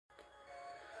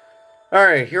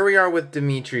Alright, here we are with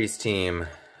Dmitri's team.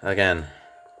 Again,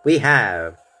 we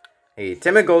have a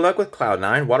Timid Golduck with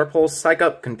Cloud9, Water Pulse, Psych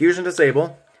Up, Confusion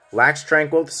Disable, Lax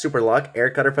Tranquil with Super Luck, Air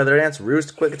Cutter, Feather Dance,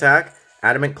 Roost, Quick Attack,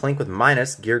 Adamant Clink with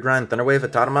Minus, Gear Grind, Thunderwave,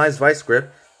 Autotomized, Vice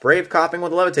Grip, Brave Coughing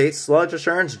with Levitate, Sludge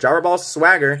Assurance, Jabber Ball,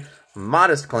 Swagger,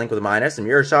 Modest Clink with Minus,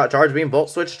 Mirror Shot, Charge Beam, Volt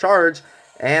Switch, Charge,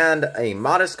 and a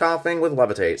Modest Coughing with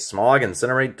Levitate, Smog,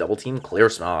 Incinerate, Double Team, Clear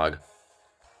Smog.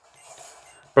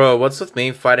 Bro, what's with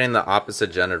me fighting the opposite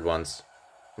gendered ones?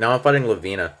 Now I'm fighting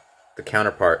Lavina, the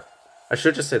counterpart. I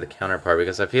should just say the counterpart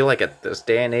because I feel like at this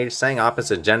day and age, saying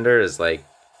opposite gender is like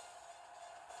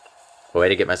a way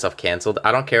to get myself canceled.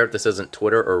 I don't care if this isn't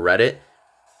Twitter or Reddit.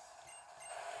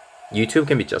 YouTube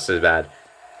can be just as bad.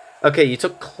 Okay, you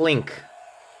took Clink.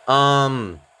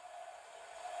 You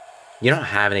don't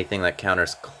have anything that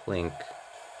counters Clink.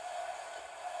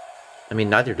 I mean,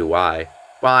 neither do I.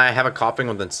 Well, I have a Coughing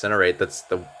with Incinerate. That's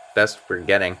the best we're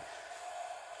getting.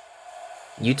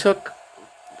 You took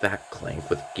that Clink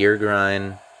with Gear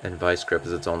Grind and Vice Grip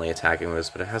as its only attacking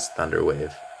moves, but it has Thunder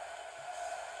Wave.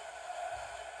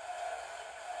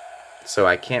 So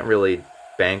I can't really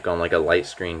bank on like a Light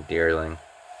Screen Deerling.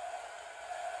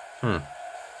 I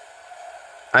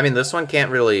mean, this one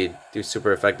can't really do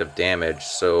super effective damage,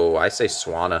 so I say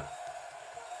Swanna.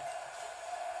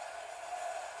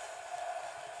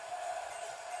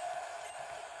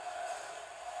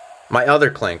 My other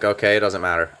Clink, okay, it doesn't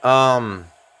matter. I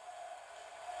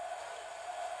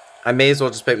may as well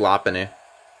just pick Lopunny.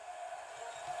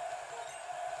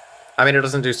 I mean, it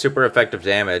doesn't do super effective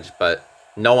damage, but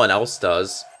no one else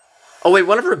does. Oh wait,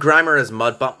 one of her Grimer is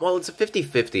Mud Bomb. Well, it's a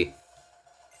 50-50.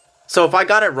 So if I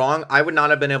got it wrong, I would not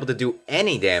have been able to do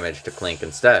any damage to Clink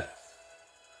instead.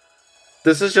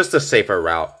 This is just a safer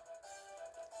route.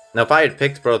 Now, if I had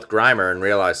picked both Grimer and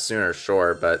realized sooner,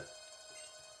 sure, but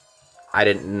I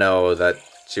didn't know that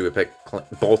she would pick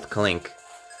both Clink.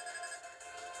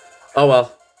 Oh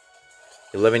well.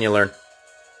 You live and you learn.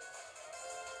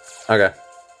 Okay.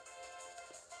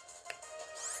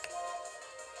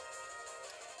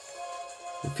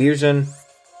 Confusion.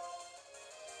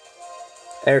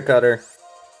 Air Cutter.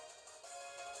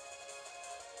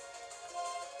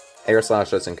 Air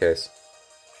Slash just in case.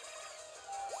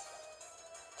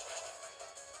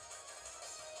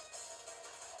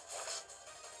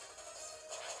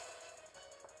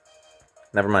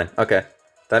 Never mind. Okay.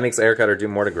 That makes Air Cutter do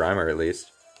more to Grimer, at least.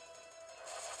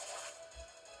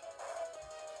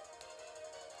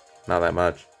 Not that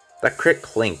much. That crit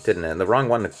Clink, didn't it? The wrong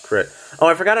one to crit. Oh,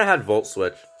 I forgot I had Volt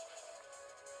Switch.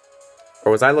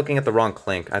 Or was I looking at the wrong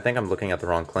Clink? I think I'm looking at the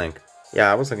wrong Clink. Yeah,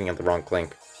 I was looking at the wrong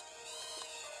Clink.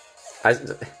 I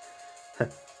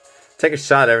take a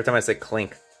shot every time I say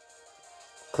Clink.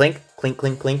 Clink, Clink,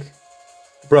 Clink, Clink.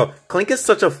 Bro, Clink is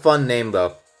such a fun name,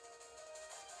 though.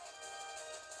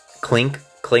 Clink,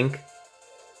 Clink,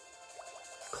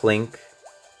 Clink.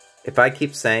 If I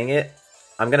keep saying it,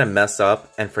 I'm gonna mess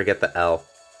up and forget the L.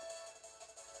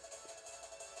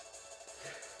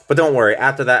 But don't worry,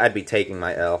 after that I'd be taking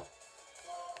my L.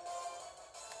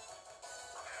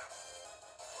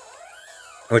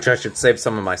 Which I should save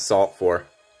some of my salt for.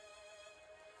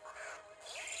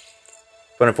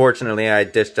 But unfortunately I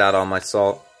dished out all my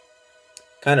salt.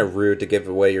 Kind of rude to give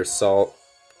away your salt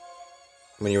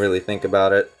when you really think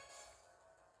about it.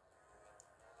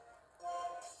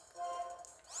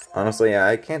 Honestly,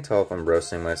 I can't tell if I'm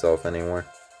roasting myself anymore.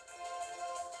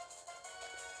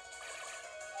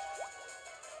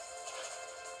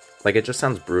 Like, it just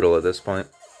sounds brutal at this point.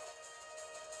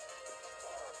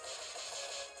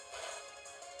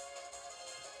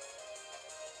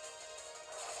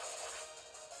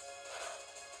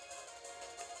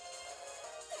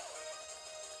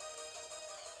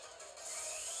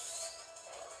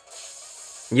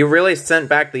 You really sent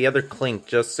back the other Clink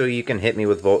just so you can hit me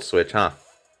with Volt Switch, huh?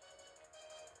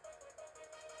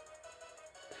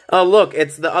 Oh, look,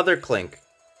 it's the other Clink.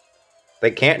 They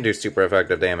can't do super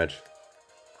effective damage.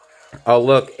 Oh,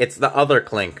 look, it's the other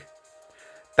Clink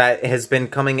that has been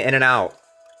coming in and out.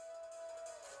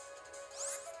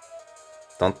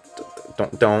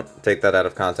 Don't take that out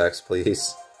of context,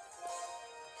 please.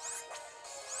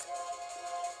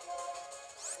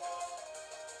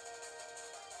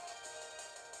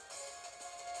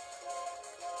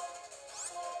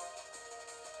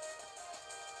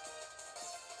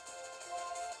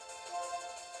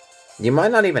 You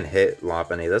might not even hit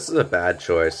Lopunny. This is a bad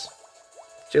choice.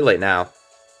 Too late now.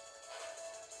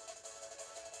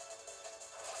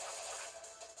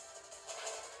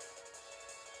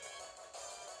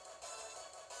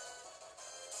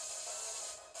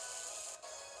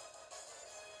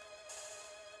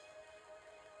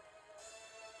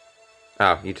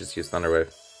 Oh, you just used Thunder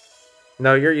Wave.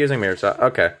 No, you're using Mirror Shot.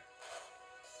 Okay.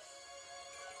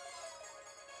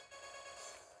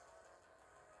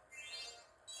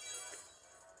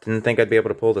 Didn't think I'd be able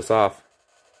to pull this off.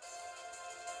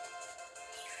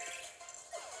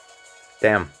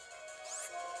 Damn.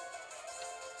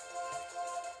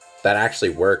 That actually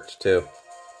worked, too.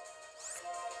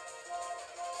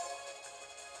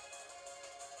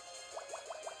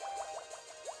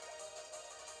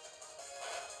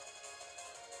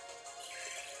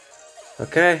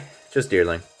 Okay, just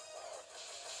Deerling.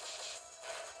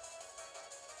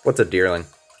 What's a Deerling?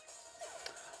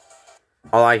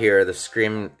 All I hear are the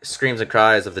screams and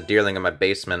cries of the Deerling in my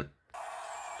basement.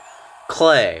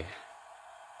 Clay.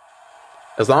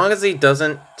 As long as he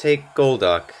doesn't take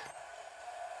Golduck.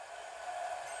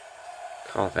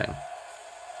 Coughing.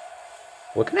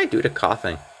 What can I do to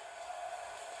Coughing?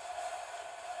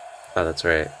 Oh, that's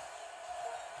right.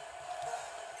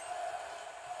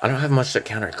 I don't have much to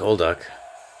counter Golduck.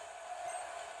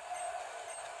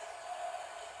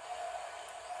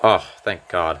 Oh, thank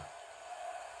God.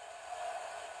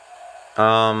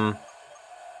 I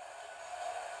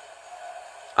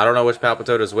don't know which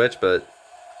Palpitoad is which, but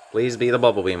please be the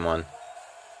Bubble Beam one.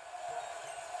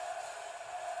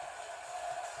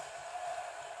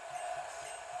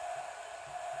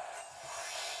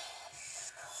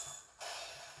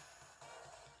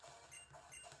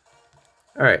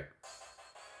 Alright.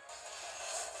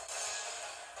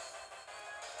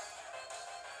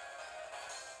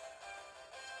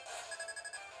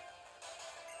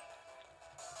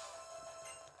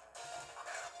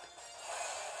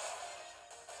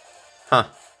 Huh.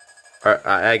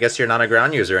 I guess you're not a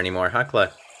ground user anymore, huh, Clay?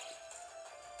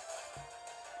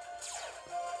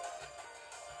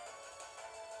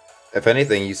 If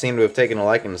anything, you seem to have taken a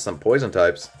liking to some poison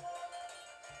types.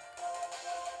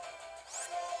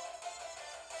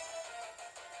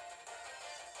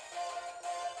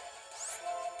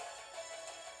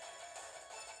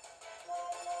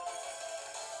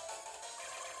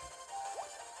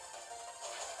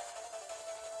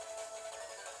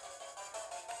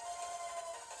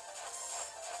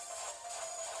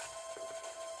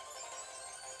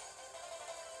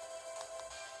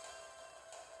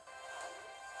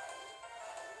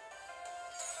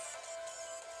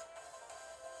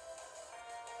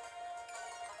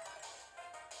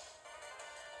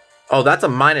 Oh, that's a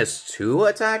 -2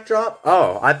 attack drop?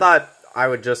 Oh, I thought I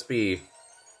would just be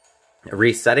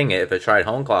resetting it if it tried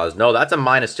Hone Claws. No, that's a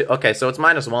 -2. Okay, so it's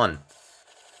 -1.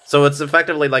 So it's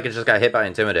effectively like it just got hit by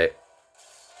Intimidate.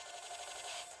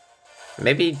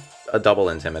 Maybe a double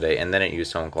Intimidate, and then it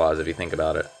used Hone Claws if you think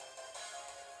about it.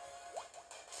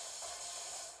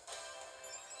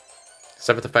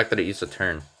 Except for the fact that it used a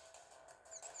turn.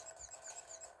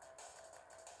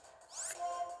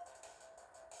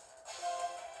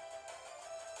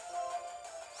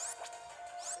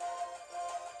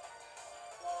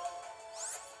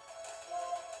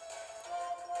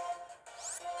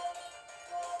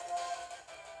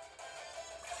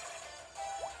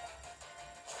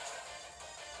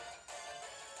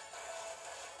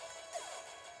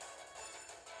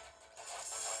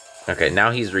 Okay,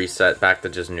 now he's reset back to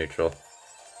just neutral.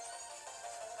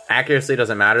 Accuracy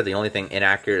doesn't matter. The only thing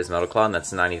inaccurate is Metal Claw, and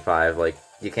that's 95. Like,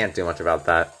 you can't do much about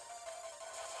that.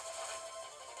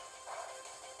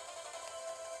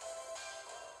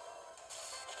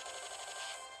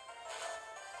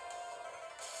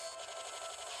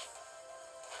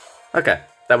 Okay,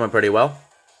 that went pretty well.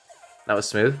 That was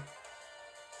smooth.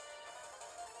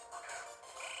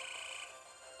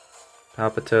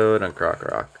 Palpitoad and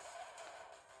Krokorok.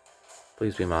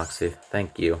 Please be Moxie.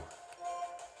 Thank you.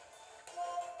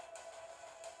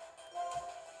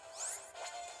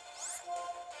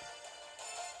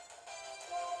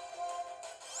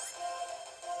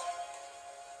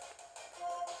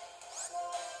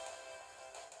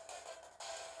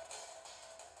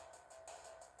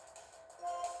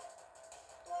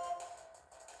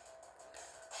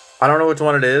 I don't know which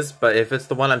one it is, but if it's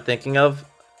the one I'm thinking of,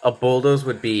 a Bulldoze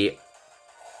would be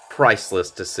priceless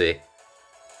to see.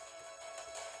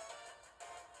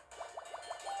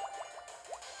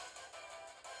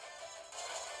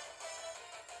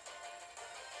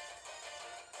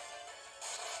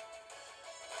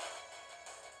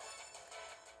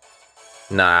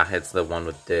 Nah, it's the one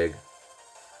with Dig.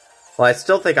 Well, I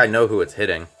still think I know who it's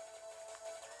hitting.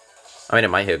 I mean, it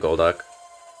might hit Golduck.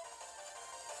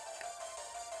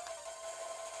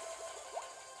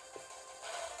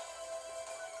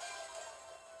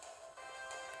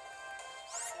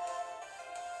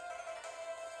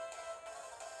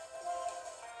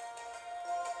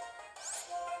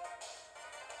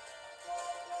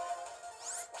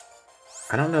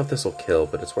 I don't know if this will kill,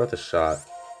 but it's worth a shot.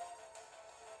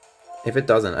 If it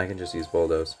doesn't, I can just use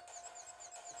Bulldoze.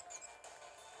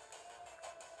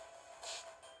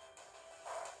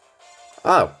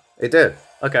 Oh, it did.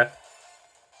 Okay.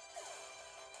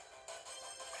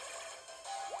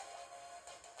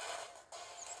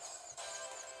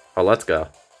 Oh, let's go.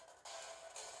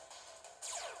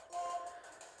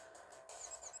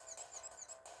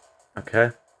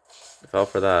 Okay. I fell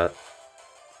for that.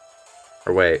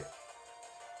 Or wait.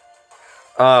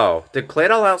 Oh, did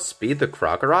Claydol outspeed the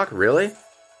Krokorok? Really?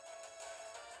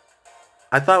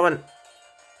 I thought when...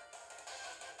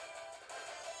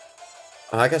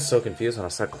 Oh, I got so confused when I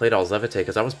saw Claydol's Levitate,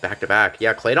 because I was back-to-back.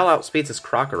 Yeah, Claydol outspeeds his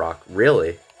Krokorok.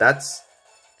 Really? That's...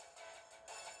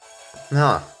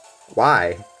 Huh.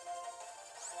 Why?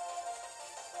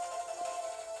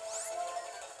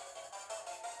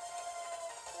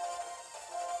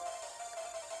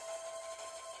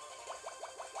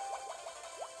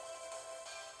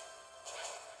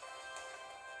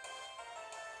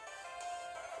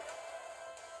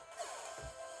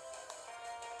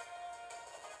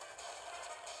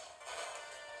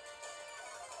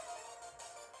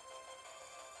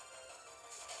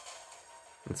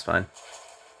 It's fine.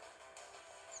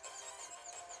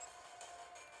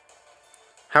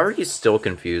 How are you still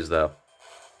confused, though?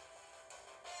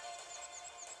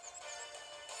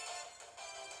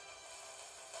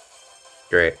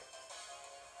 Great.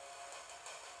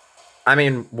 I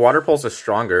mean, Water Pulse is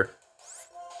stronger.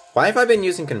 Why have I been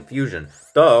using Confusion?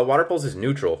 Duh, Water Pulse is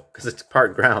neutral, because it's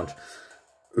part ground.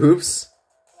 Oops.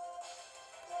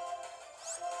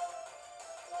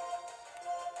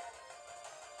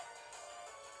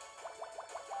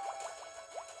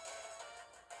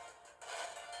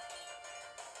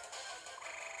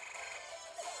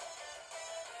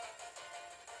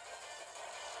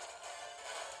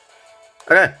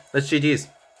 Okay, let's GG's.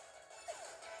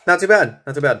 Not too bad,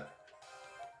 not too bad.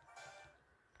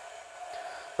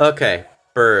 Okay,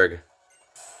 Berg.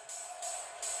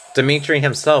 Dmitri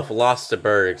himself lost to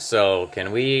Berg, so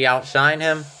can we outshine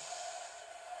him?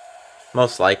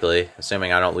 Most likely,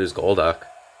 assuming I don't lose Golduck.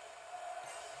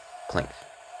 Clink.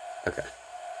 Okay.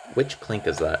 Which Clink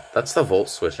is that? That's the Volt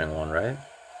switching one, right?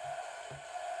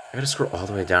 I gotta scroll all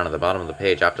the way down to the bottom of the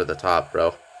page after the top,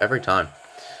 bro. Every time.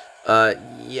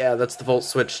 Yeah, that's the Volt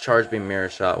Switch Charge Beam Mirror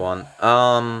Shot one.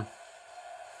 I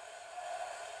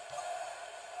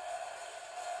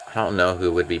don't know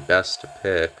who would be best to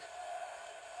pick.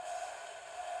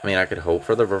 I mean, I could hope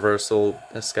for the Reversal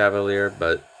Escavalier,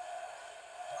 but...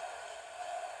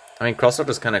 I mean, Crustle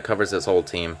just kind of covers his whole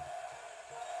team.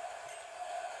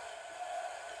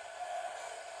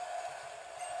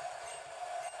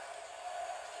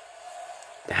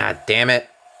 Ah, damn it.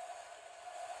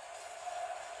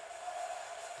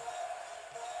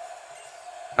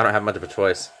 I don't have much of a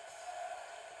choice.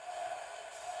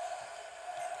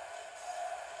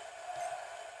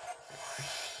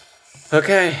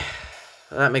 Okay,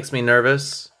 that makes me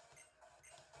nervous.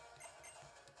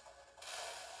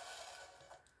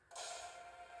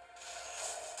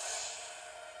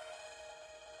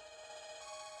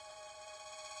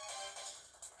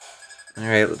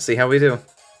 Alright, let's see how we do.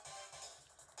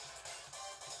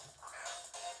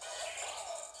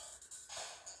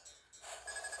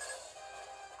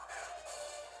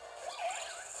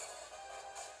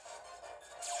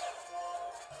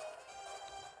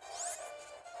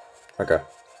 Okay.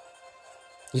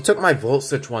 You took my Volt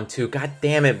Switch one too. God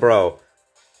damn it, bro.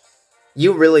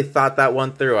 You really thought that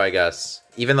one through, I guess.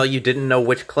 Even though you didn't know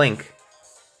which Clink.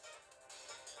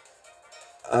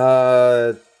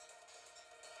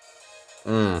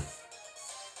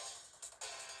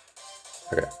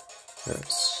 Okay.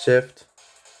 Shift.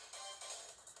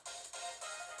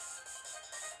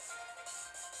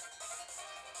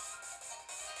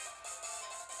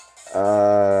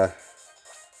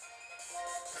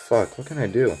 Fuck, what can I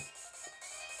do?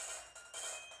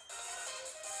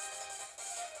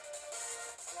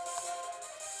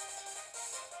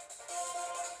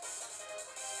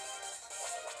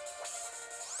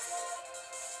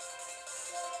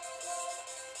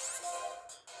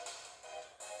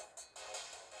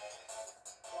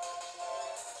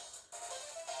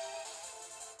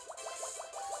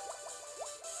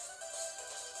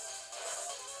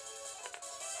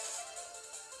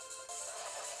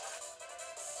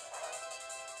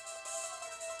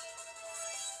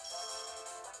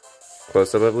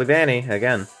 Close up of Leavanny,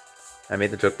 again. I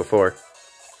made the joke before.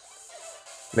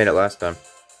 Made it last time.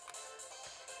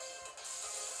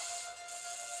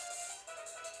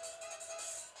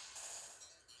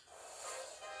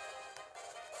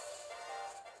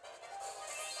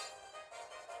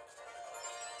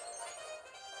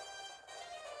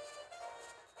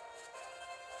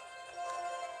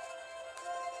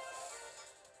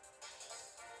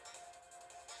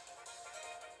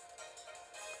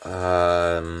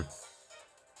 Man.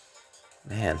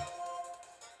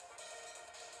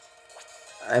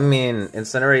 I mean,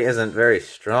 Incinerate isn't very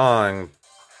strong,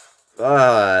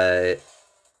 but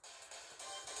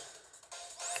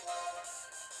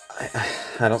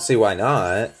I don't see why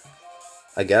not.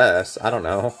 I guess. I don't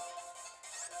know.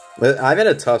 But I'm in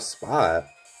a tough spot.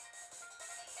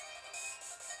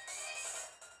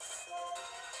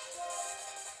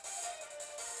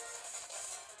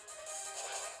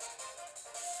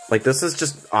 Like, this is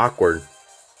just awkward.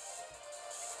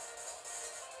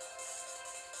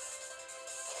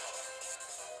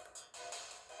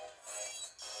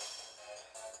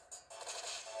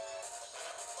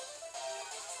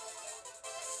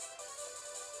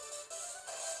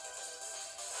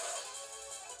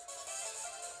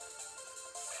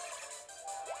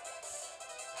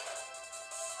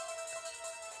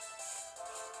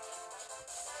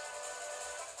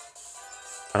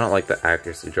 I don't like the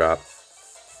accuracy drop.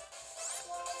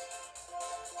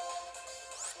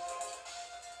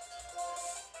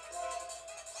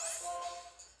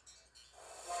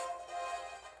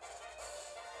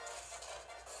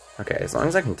 Okay, as long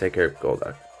as I can take care of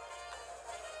Golduck.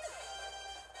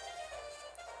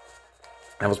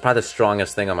 That was probably the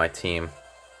strongest thing on my team.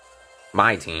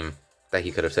 My team that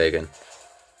he could have taken.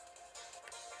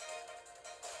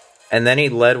 And then he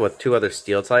led with 2 other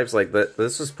steel types. Like,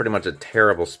 this was pretty much a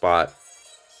terrible spot.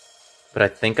 But I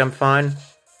think I'm fine.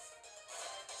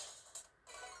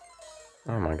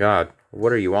 Oh my god.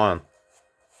 What are you on?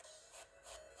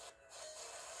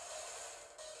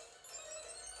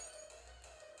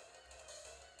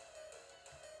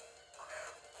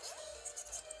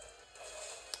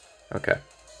 Okay.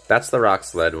 That's the Rock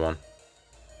Sled one.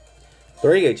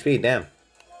 30 HP, damn.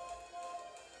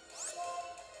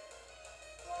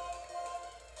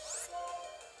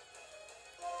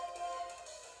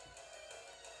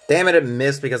 Damn it, it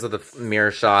missed because of the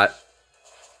mirror shot.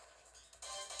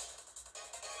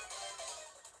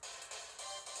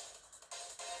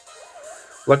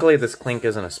 Luckily, this Clink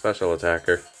isn't a special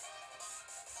attacker.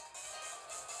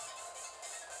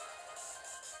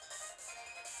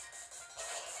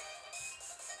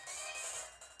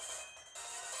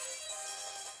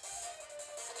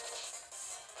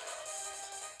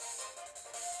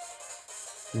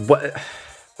 What?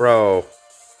 Bro.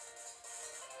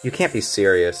 You can't be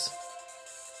serious.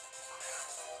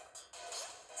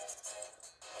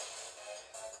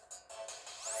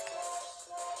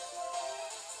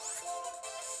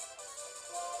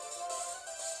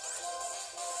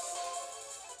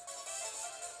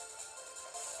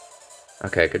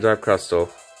 Okay, good job, Crustle.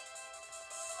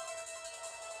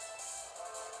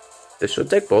 This should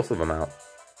take both of them out.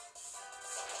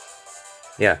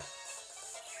 Yeah.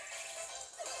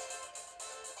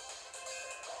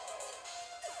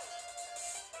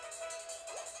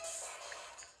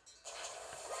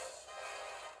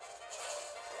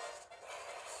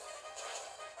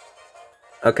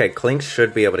 Okay, Clink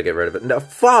should be able to get rid of it. No,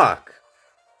 fuck!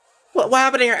 What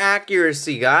happened to your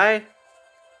accuracy, guy?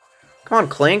 Come on,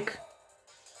 Clink.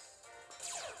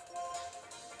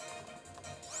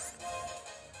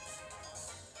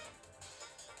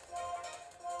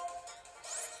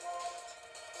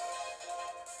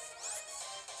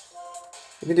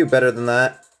 You can do better than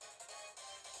that.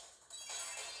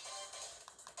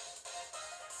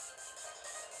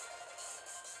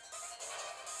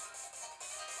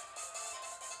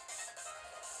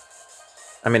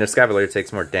 I mean, a Escavalier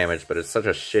takes more damage, but it's such a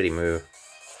shitty move.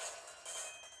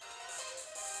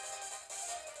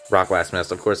 Rock Blast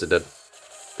missed, of course it did.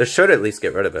 This should at least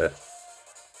get rid of it.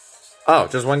 Oh,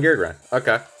 just 1 Gear Grind.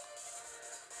 Okay.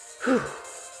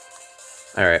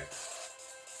 Alright.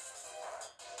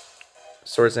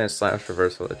 Swords and Slash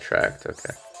Reversal Attract.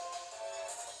 Okay.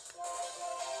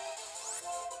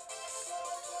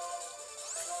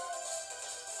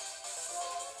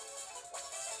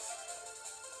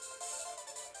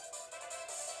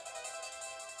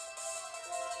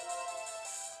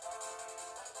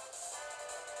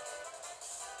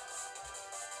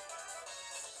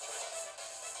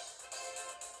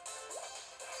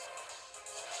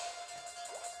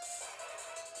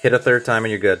 Hit a 3rd time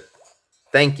and you're good.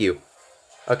 Thank you.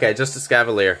 Okay, just a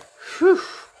Escavalier. Whew.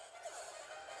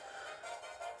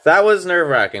 That was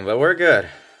nerve-wracking, but we're good.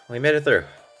 We made it through.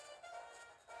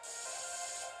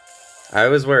 I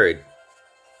was worried.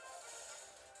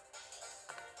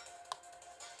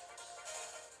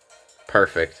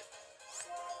 Perfect.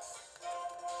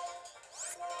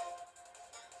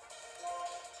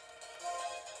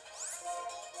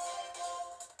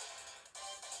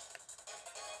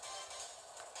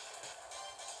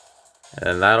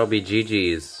 And that'll be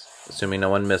GG's, assuming no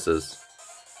one misses.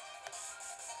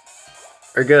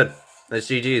 We're good. That's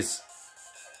GG's.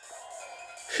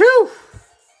 Phew!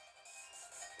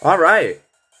 Alright.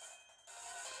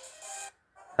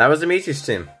 That was Dmitri's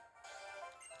team.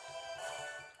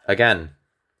 Again.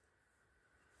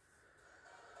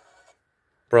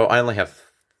 Bro, I only have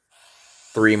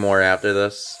 3 more after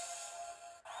this.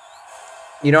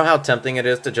 You know how tempting it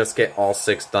is to just get all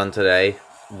 6 done today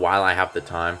while I have the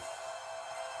time?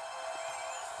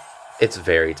 It's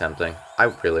very tempting.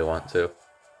 I really want to.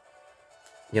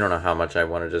 You don't know how much I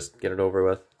want to just get it over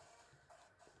with.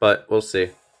 But we'll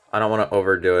see. I don't want to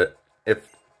overdo it. If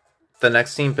the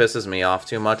next team pisses me off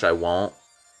too much, I won't.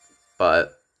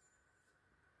 But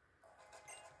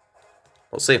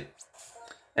we'll see.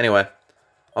 Anyway,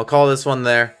 I'll call this one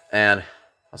there, and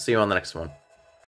I'll see you on the next one.